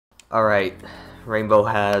Alright, Rainbow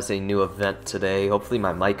has a new event today. Hopefully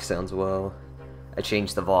my mic sounds well. I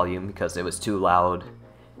changed the volume because it was too loud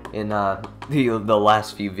in the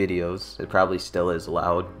last few videos. It probably still is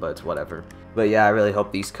loud, but it's whatever. But yeah, I really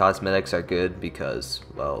hope these cosmetics are good because,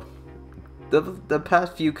 well, the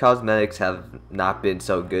past few cosmetics have not been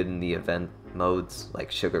so good in the event modes, like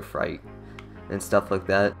Sugar Fright and stuff like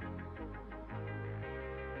that.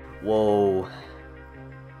 Whoa.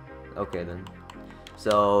 Okay then.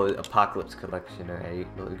 So, Apocalypse Collection,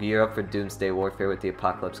 alright. Gear up for Doomsday Warfare with the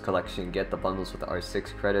Apocalypse Collection. Get the bundles with the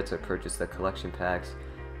R6 credits or purchase the collection packs,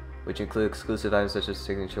 which include exclusive items such as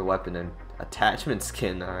signature weapon and attachment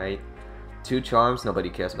skin, alright. 2 charms, nobody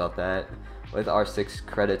cares about that. With R6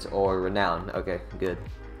 credits or Renown. Okay, good.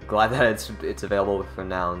 Glad that it's available with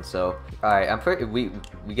Renown, so. Alright, I'm pretty, we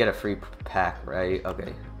get a free pack, right?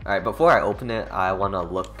 Okay. Alright, before I open it, I wanna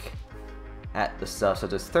look at the stuff. So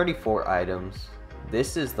there's 34 items.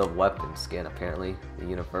 This is the weapon skin, apparently, the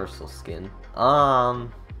universal skin.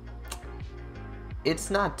 It's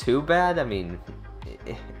not too bad. I mean,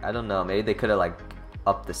 I don't know, maybe they could have like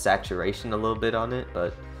upped the saturation a little bit on it,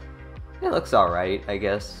 but it looks alright, I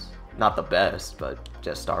guess. Not the best, but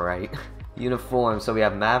just alright. Uniform, so we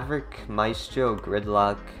have Maverick, Maestro,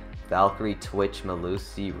 Gridlock, Valkyrie, Twitch,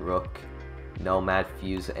 Melusi, Rook, Nomad,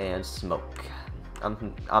 Fuse, and Smoke.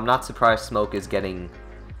 I'm not surprised Smoke is getting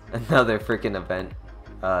another freaking event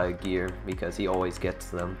gear because he always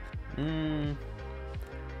gets them.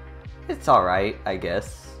 It's alright, I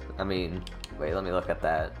guess. I mean, wait, let me look at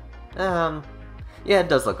that. Yeah, it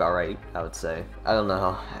does look alright, I would say. I don't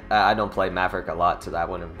know. I don't play Maverick a lot, so that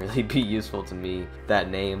wouldn't really be useful to me.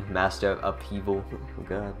 That name, Master of Upheaval. Oh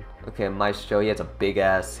god. Okay, Maestro, he has a big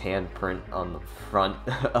ass handprint on the front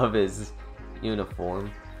of his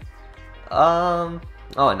uniform.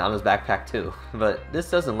 Oh, and on his backpack too. But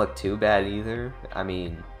this doesn't look too bad either. I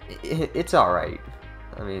mean, it's alright.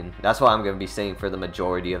 I mean, that's what I'm going to be saying for the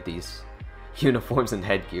majority of these uniforms and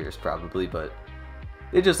headgears probably, but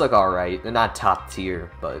they just look alright. They're not top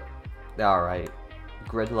tier, but they're alright.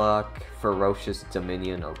 Gridlock, Ferocious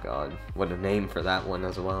Dominion, oh god, what a name for that one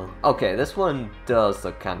as well. Okay, this one does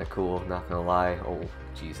look kind of cool, not gonna lie. Oh,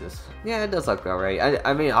 Jesus. Yeah, it does look alright.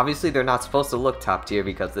 I mean, obviously they're not supposed to look top tier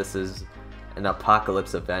because this is an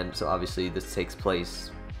apocalypse event, so obviously this takes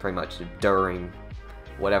place pretty much during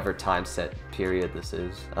whatever time set period this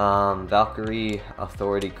is. Valkyrie,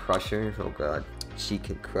 Authority Crusher, oh god, she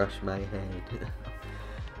can crush my head.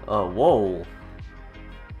 Oh, whoa.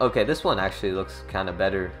 Okay, this one actually looks kind of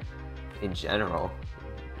better in general,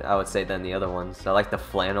 I would say, than the other ones. I like the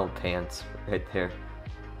flannel pants right there.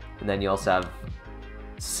 And then you also have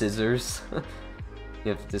scissors.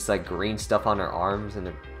 You have this like green stuff on her arms and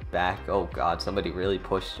her back. Oh god, somebody really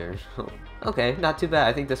pushed her. Okay, not too bad.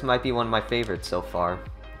 I think this might be one of my favorites so far,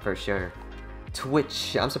 for sure.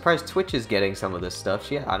 Twitch. I'm surprised Twitch is getting some of this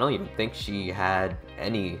stuff. I don't even think she had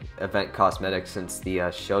any event cosmetics since the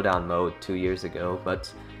Showdown mode 2 years ago,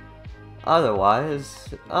 but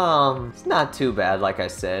otherwise, it's not too bad, like I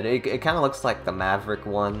said. It kind of looks like the Maverick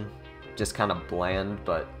one, just kind of bland,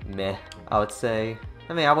 but meh, I would say.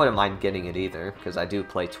 I mean, I wouldn't mind getting it either, because I do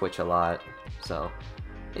play Twitch a lot, so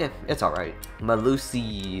yeah, it's alright.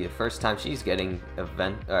 Melusi, first time she's getting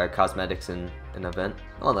event cosmetics in an event.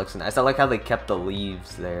 Oh, it looks nice. I like how they kept the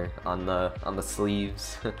leaves there on the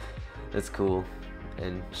sleeves. That's cool.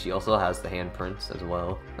 And she also has the handprints as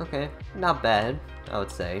well. Okay, not bad, I would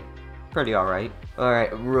say. Pretty alright.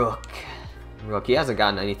 Alright, Rook. Rook, he hasn't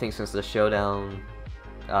gotten anything since the Showdown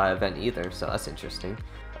event either, so that's interesting.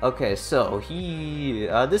 Okay, so he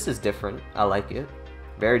this is different. I like it.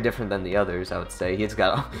 Very different than the others, I would say. He's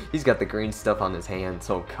got the green stuff on his hands.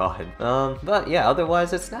 Oh god. But yeah,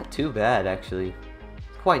 otherwise it's not too bad actually.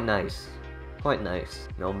 Quite nice. Quite nice.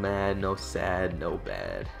 No mad, no sad, no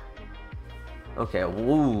bad. Okay,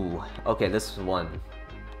 woo. Okay, this one.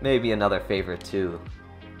 Maybe another favorite too.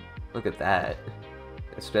 Look at that.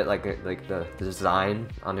 It's a bit like the design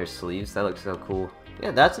on her sleeves. That looks so cool.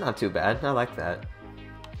 Yeah, that's not too bad. I like that.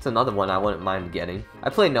 It's another one I wouldn't mind getting. I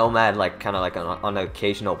play Nomad like kind of like on an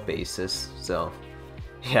occasional basis, so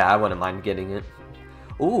yeah, I wouldn't mind getting it.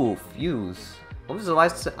 Ooh, Fuse. When was the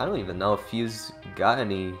last? I don't even know if Fuse got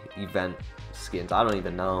any event skins. I don't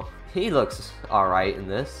even know. He looks alright in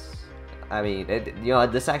this. I mean, you know,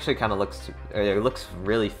 this actually kind of looks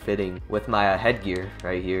really fitting with my headgear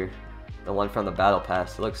right here, the one from the Battle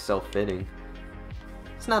Pass. It looks so fitting.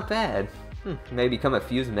 It's not bad. Maybe become a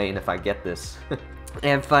Fuse main if I get this.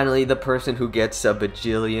 And finally, the person who gets a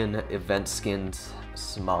bajillion event skins,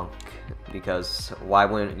 Smunk. Because why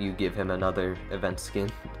wouldn't you give him another event skin?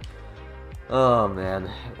 Oh man.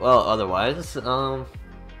 Well, otherwise,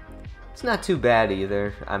 It's not too bad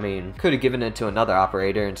either. I mean, could have given it to another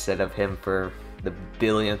operator instead of him for the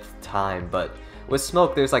billionth time, but with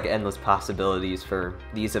Smoke, there's like endless possibilities for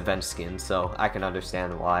these event skins, so I can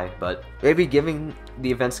understand why. But maybe giving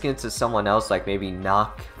the event skins to someone else, like maybe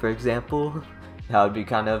Knock, for example, that would be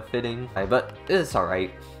kind of fitting. But it's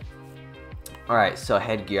alright. Alright, so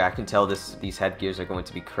headgear. I can tell these headgears are going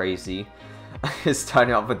to be crazy.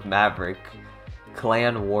 Starting off with Maverick.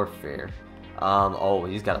 Clan Warfare. Oh,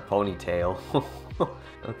 he's got a ponytail.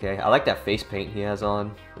 Okay, I like that face paint he has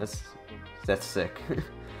on. That's sick.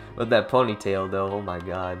 With that ponytail though, oh my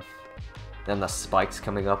god. Then the spikes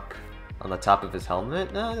coming up on the top of his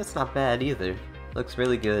helmet. No, that's not bad either. Looks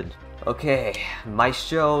really good. Okay,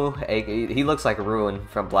 Maestro. He looks like Ruin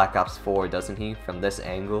from Black Ops 4, doesn't he? From this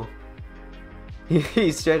angle.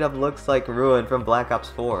 He straight up looks like Ruin from Black Ops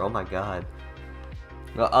 4. Oh my god.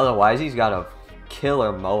 Well, otherwise, he's got a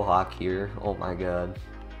killer mohawk here. Oh my god.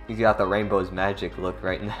 He's got the Rainbow's Magic look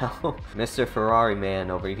right now. Mr. Ferrari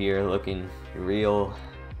Man over here looking real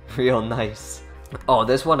nice. Oh,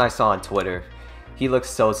 this one I saw on Twitter. He looks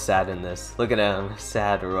so sad in this. Look at him.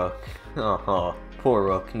 Sad Rook. Oh, poor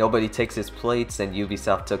Rook. Nobody takes his plates, and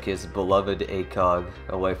Ubisoft took his beloved ACOG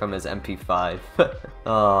away from his MP5.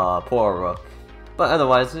 Oh, poor Rook. But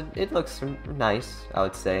otherwise, it looks nice, I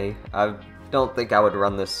would say. I don't think I would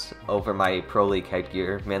run this over my Pro League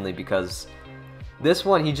headgear, mainly because this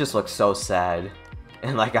one, he just looks so sad.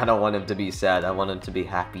 And like, I don't want him to be sad, I want him to be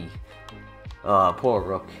happy. Poor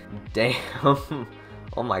Rook. Damn.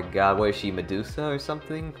 Oh my god, what is she, Medusa or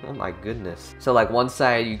something? Oh my goodness. So like one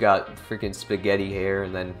side you got freaking spaghetti hair,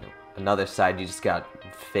 and then another side you just got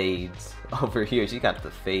fades over here. She got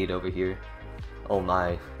the fade over here. Oh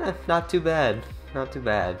my. Not too bad. Not too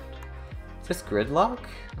bad. Is this gridlock?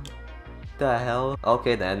 The hell?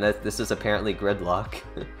 Okay then, this is apparently gridlock.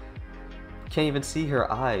 Can't even see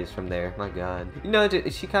her eyes from there, my god. You know,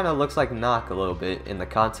 she kind of looks like Knock a little bit in the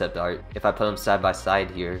concept art. If I put them side by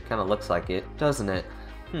side here, kind of looks like it, doesn't it?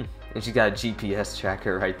 And she got a GPS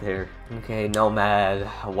tracker right there. Okay, Nomad.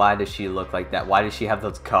 Why does she look like that? Why does she have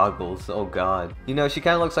those goggles? Oh god. You know, she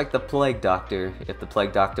kind of looks like the Plague Doctor, if the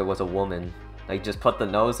Plague Doctor was a woman. Like, just put the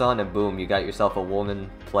nose on and boom, you got yourself a woman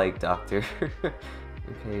Plague Doctor.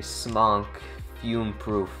 Okay, Smonk. Fume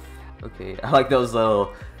Proof. Okay, I like those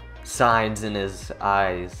little signs in his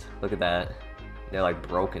eyes. Look at that. They're like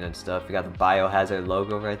broken and stuff. You got the Biohazard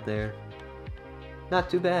logo right there. Not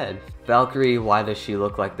too bad. Valkyrie, why does she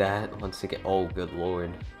look like that? Once again, oh good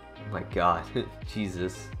lord. Oh my god.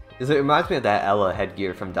 Jesus. It reminds me of that Ella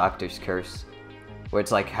headgear from Doctor's Curse, where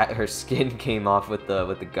it's like her skin came off with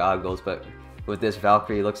the goggles, but with this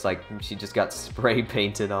Valkyrie, it looks like she just got spray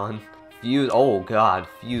painted on. Fuse, oh god,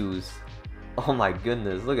 Fuse. Oh my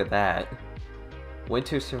goodness, look at that.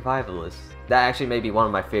 Winter Survivalist. That actually may be one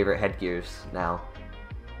of my favorite headgears now.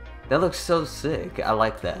 That looks so sick. I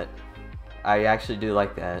like that. I actually do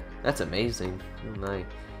like that. That's amazing. Oh my.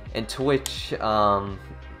 And Twitch,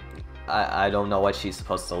 I don't know what she's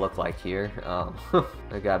supposed to look like here.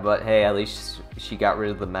 Okay, but hey, at least she got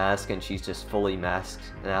rid of the mask and she's just fully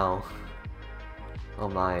masked now. Oh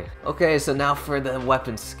my. Okay, so now for the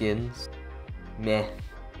weapon skins. Meh.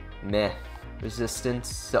 Meh.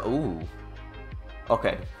 Resistance. Ooh.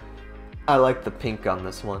 Okay. I like the pink on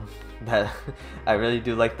this one. I really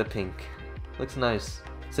do like the pink. Looks nice.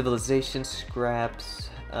 Civilization scraps.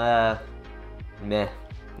 Meh.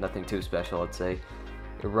 Nothing too special, I'd say.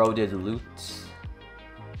 Eroded loot.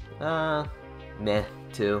 Meh,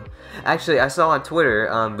 too. Actually, I saw on Twitter,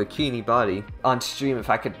 Bikini Body, on stream, if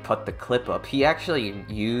I could put the clip up, he actually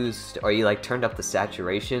used, or he like turned up the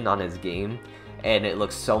saturation on his game, and it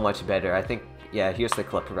looks so much better. I think, yeah, here's the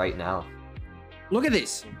clip right now. Look at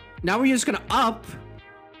this. Now we're just gonna up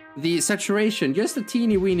the saturation just a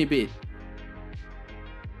teeny weeny bit.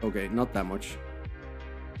 Okay, not that much.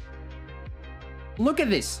 Look at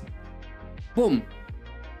this. Boom.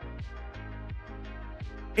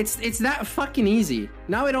 It's that fucking easy.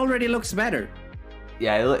 Now it already looks better.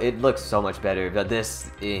 Yeah, it looks so much better, but this,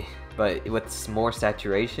 but with more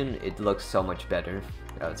saturation, it looks so much better,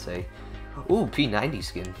 I would say. Ooh, P90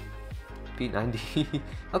 skin. P90.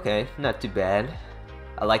 Okay, not too bad.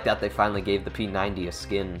 I like that they finally gave the P90 a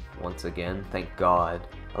skin once again, thank god.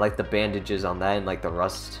 I like the bandages on that and like the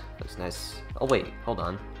rust. Looks nice. Oh wait, hold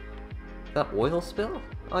on. Is that oil spill?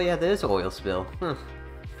 Oh yeah, there is oil spill. Huh.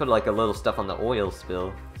 Put like a little stuff on the oil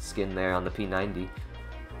spill skin there on the P90.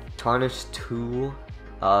 Tarnished tool.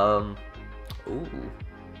 Ooh.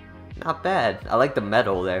 Not bad. I like the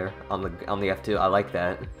metal there on the F2. I like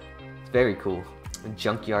that. It's very cool.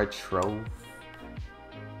 Junkyard Trove.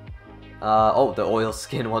 Oh, the oil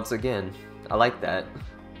skin once again. I like that.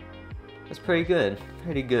 That's pretty good.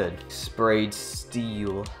 Pretty good. Sprayed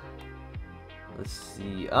steel. Let's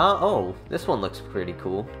see. Oh, this one looks pretty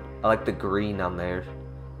cool. I like the green on there.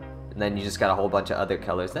 And then you just got a whole bunch of other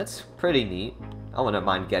colors. That's pretty neat. I wouldn't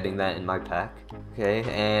mind getting that in my pack. Okay,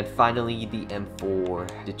 and finally the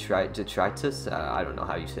M4 Detritus. I don't know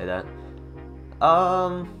how you say that.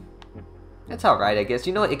 It's alright, I guess.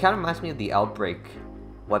 You know, it kind of reminds me of the Outbreak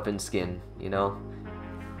weapon skin, you know?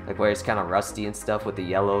 Like where it's kind of rusty and stuff with the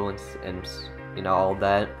yellow and you know, all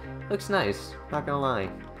that. Looks nice, not gonna lie.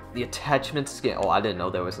 The attachment skin. Oh, I didn't know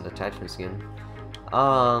there was an attachment skin.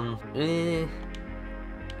 No,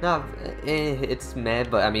 it's meh,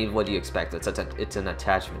 but I mean, what do you expect? It's an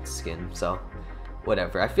attachment skin, so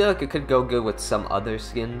whatever. I feel like it could go good with some other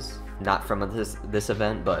skins, not from this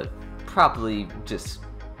event, but probably just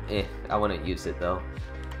I wouldn't use it though.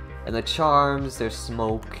 And the charms, there's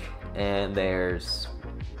smoke, and there's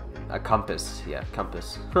a compass. Yeah,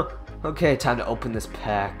 compass. Okay, time to open this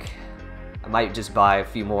pack. I might just buy a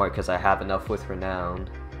few more because I have enough with renown.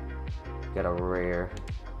 Got a rare.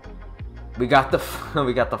 We got the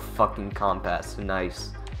fucking compass.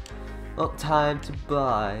 Nice. Well, time to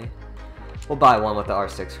buy. We'll buy one with the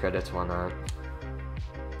R6 credits. Why not?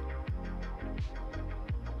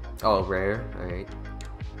 Oh, rare. All right.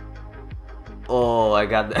 Oh, I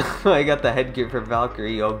got the I got the headgear for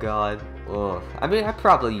Valkyrie. Oh god. Oh, I mean, I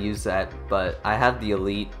probably use that, but I have the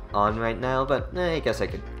elite on right now. But I guess I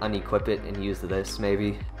could unequip it and use this.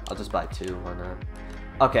 Maybe I'll just buy 2. Why not?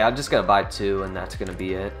 Okay, I'm just gonna buy 2, and that's gonna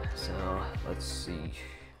be it. So let's see.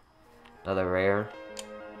 Another rare.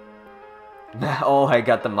 Oh, I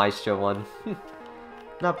got the Maestro one.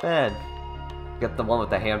 Not bad. Got the one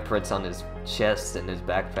with the handprints on his chest and his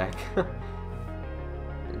backpack.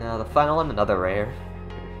 Now the final one, another rare.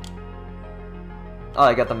 Oh,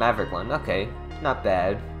 I got the Maverick one. Okay, not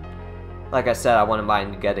bad. Like I said, I wouldn't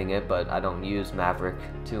mind getting it, but I don't use Maverick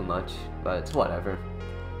too much. But it's whatever.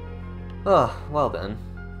 Oh, well then.